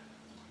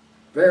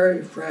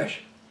 Very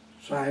fresh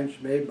signs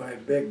made by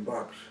big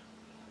bucks.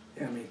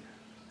 I mean,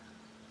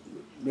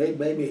 made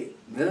maybe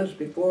minutes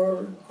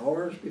before,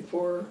 hours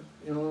before,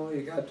 you know,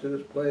 you got to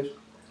this place.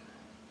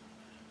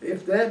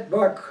 If that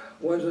buck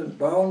wasn't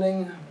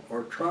bounding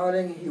or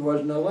trotting, he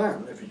wasn't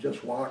alarmed. If he's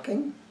just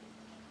walking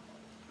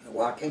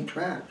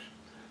tracks,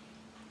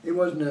 he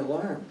wasn't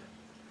alarmed.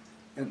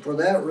 And for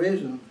that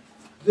reason,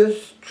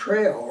 this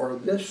trail or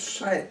this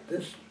site,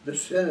 this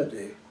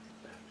vicinity,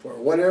 for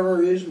whatever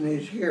reason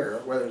he's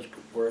here, whether it's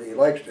where he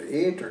likes to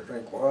eat or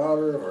drink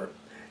water, or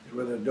he's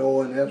with a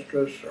doe and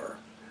estrus,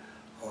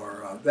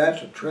 or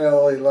that's a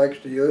trail he likes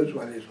to use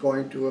when he's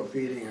going to a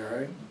feeding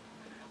area.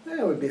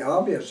 It would be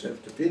obvious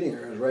if the feeding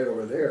area is right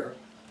over there.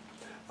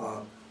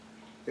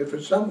 If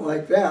it's something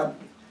like that,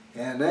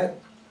 and that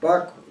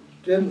buck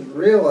didn't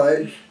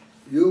realize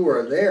you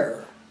were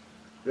there,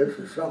 this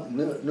is something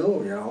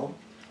new, you know.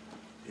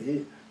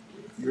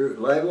 You're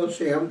liable to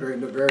see him during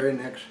the very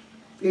next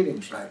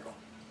feeding cycle.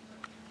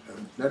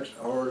 The next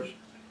hours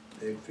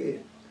they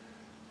feed.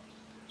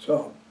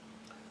 So,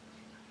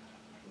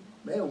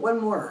 man, one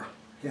more.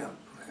 Yeah,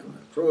 I'm going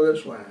to throw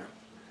this one in.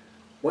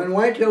 When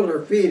whitetails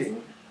are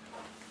feeding,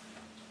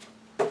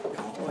 you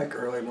know, like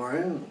early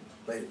morning,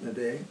 late in the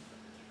day,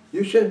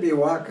 you should be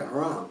walking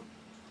around.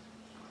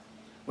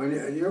 When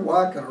you're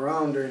walking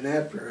around during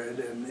that period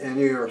and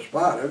you're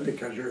spotted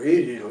because you're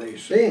easily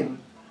seen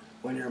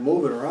when you're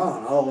moving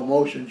around, all the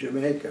motions you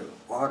make of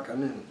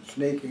walking and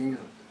sneaking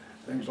and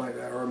things like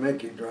that, or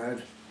making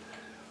drives,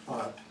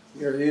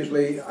 you're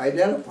easily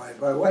identified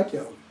by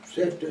whitetail,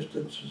 safe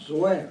distances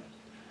away.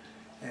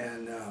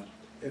 And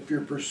if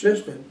you're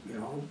persistent, you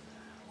know,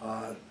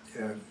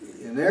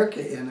 in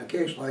a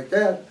case like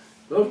that,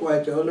 those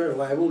whitetails are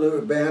liable to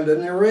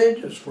abandon their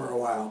ranges for a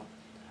while.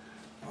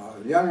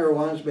 Younger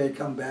ones may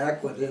come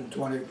back within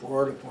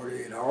 24 to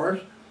 48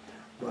 hours,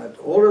 but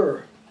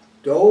older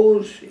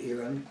does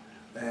even,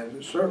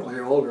 and certainly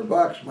older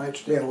bucks, might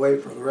stay away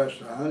for the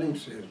rest of the hunting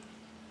season.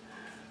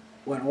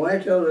 When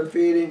whitetails are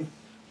feeding,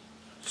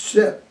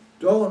 sit,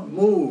 don't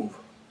move.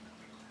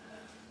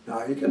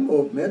 Now you can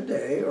move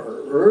midday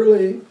or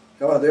early.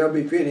 Oh, they'll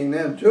be feeding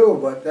then too,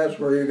 but that's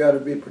where you got to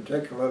be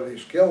particularly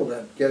skilled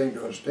at getting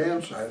to a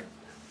stand site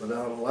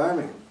without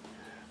alarming them.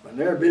 When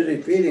they're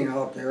busy feeding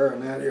out there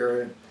in that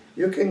area,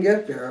 you can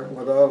get there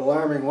without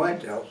alarming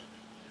whitetails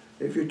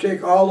if you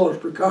take all those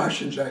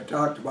precautions I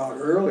talked about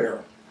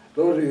earlier.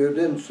 Those of you who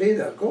didn't see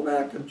that, go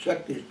back and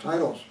check these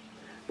titles.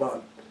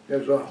 But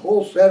there's a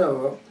whole set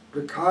of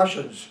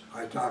precautions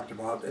I talked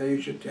about that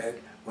you should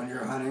take when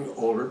you're hunting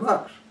older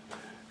bucks.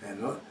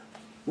 And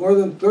more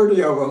than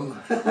 30 of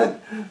them.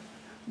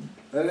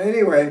 But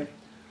anyway,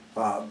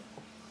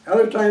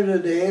 other times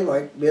of the day,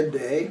 like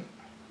midday,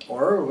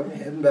 or when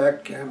heading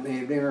back to camp in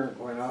the evening or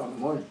going out in the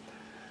morning,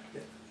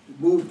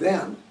 move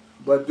them,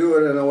 but do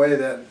it in a way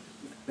that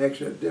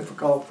makes it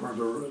difficult for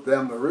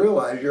them to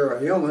realize you're a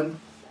human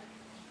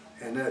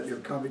and that you're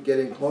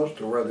getting close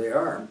to where they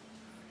are.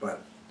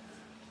 But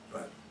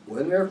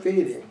when they're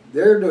feeding,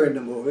 they're doing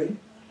the moving.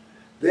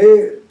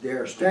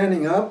 They're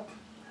standing up.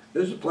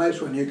 This is a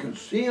place when you can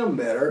see them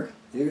better.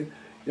 You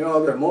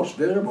know, they're most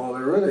visible.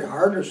 They're really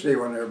hard to see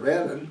when they're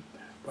bedded,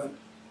 but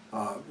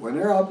when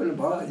they're up and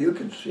about, you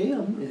can see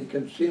them. You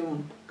can see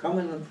them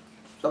coming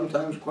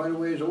sometimes quite a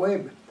ways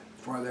away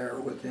before they're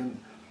within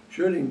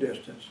shooting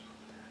distance.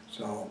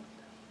 So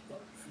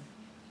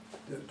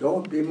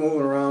don't be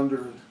moving around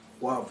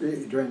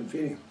during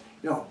feeding.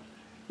 You know,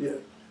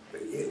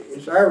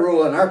 it's our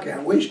rule in our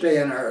camp. We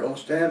stay in our little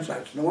stand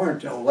sites nowhere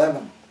until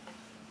 11.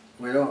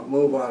 We don't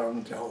move out of them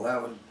until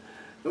 11.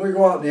 Then we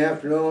go out in the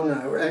afternoon,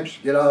 and we're anxious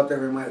to get out there.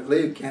 We might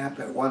leave camp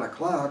at 1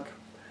 o'clock,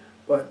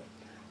 but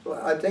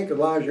I think as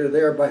long as you're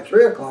there by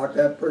 3 o'clock,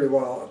 that pretty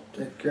well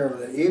takes care of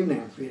the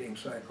evening feeding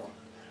cycle.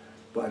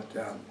 But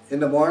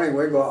in the morning,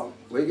 we go out,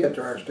 we get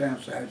to our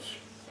stand sites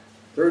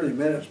 30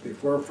 minutes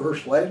before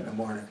first light in the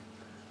morning.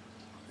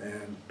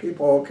 And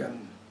people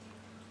can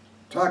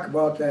talk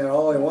about that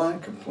all they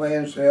want,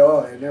 complain, say,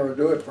 oh, they never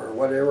do it for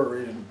whatever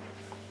reason.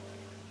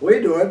 We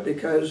do it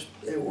because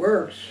it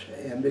works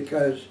and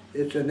because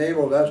it's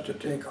enabled us to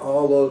take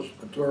all those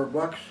mature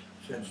bucks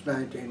since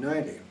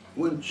 1990.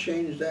 Wouldn't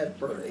change that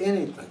for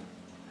anything.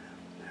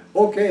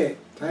 Okay,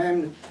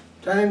 time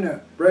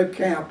to break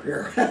camp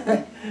here.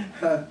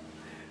 But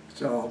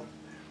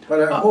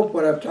I hope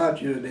what I've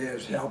taught you today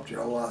has helped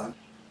you a lot.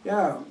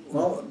 Yeah,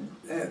 well,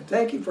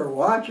 thank you for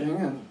watching,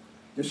 and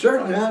you're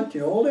certainly not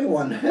the only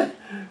one.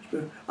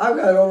 I've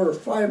got over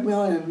 5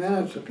 million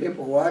minutes of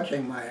people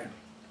watching my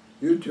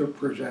YouTube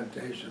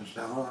presentations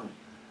now, and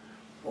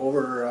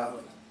over,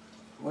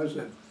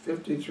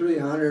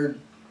 5,300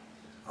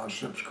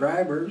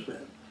 subscribers.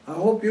 I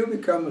hope you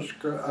become a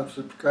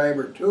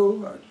subscriber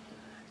too,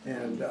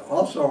 and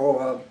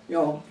also, you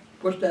know,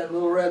 push that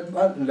little red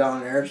button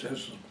down there that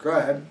says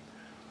subscribe.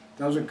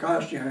 Doesn't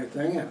cost you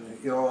anything, and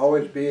you'll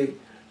always be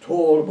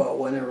told about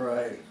whenever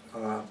I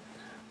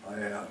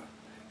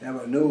have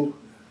a new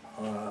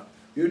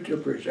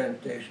YouTube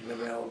presentation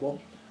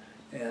available.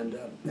 And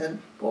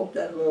poke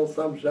that little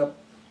thumbs up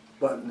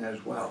button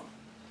as well.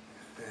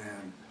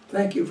 And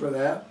thank you for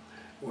that.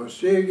 We'll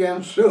see you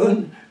again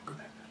soon.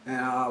 And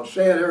I'll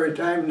say it every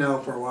time now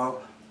for a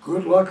while.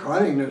 Good luck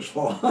hunting this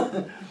fall.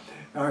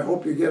 I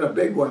hope you get a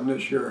big one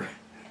this year.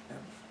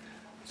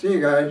 See you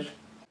guys.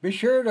 Be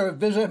sure to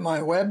visit my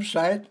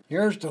website.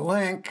 Here's the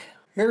link.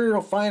 Here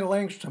you'll find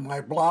links to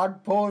my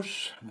blog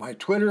posts, my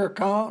Twitter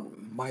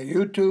account, my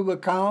YouTube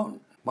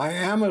account, my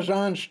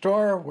Amazon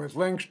store with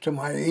links to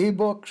my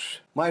ebooks,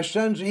 my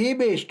son's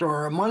eBay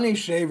store, a money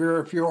saver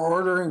if you're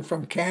ordering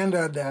from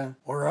Canada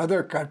or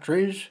other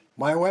countries,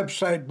 my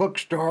website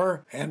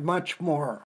bookstore, and much more.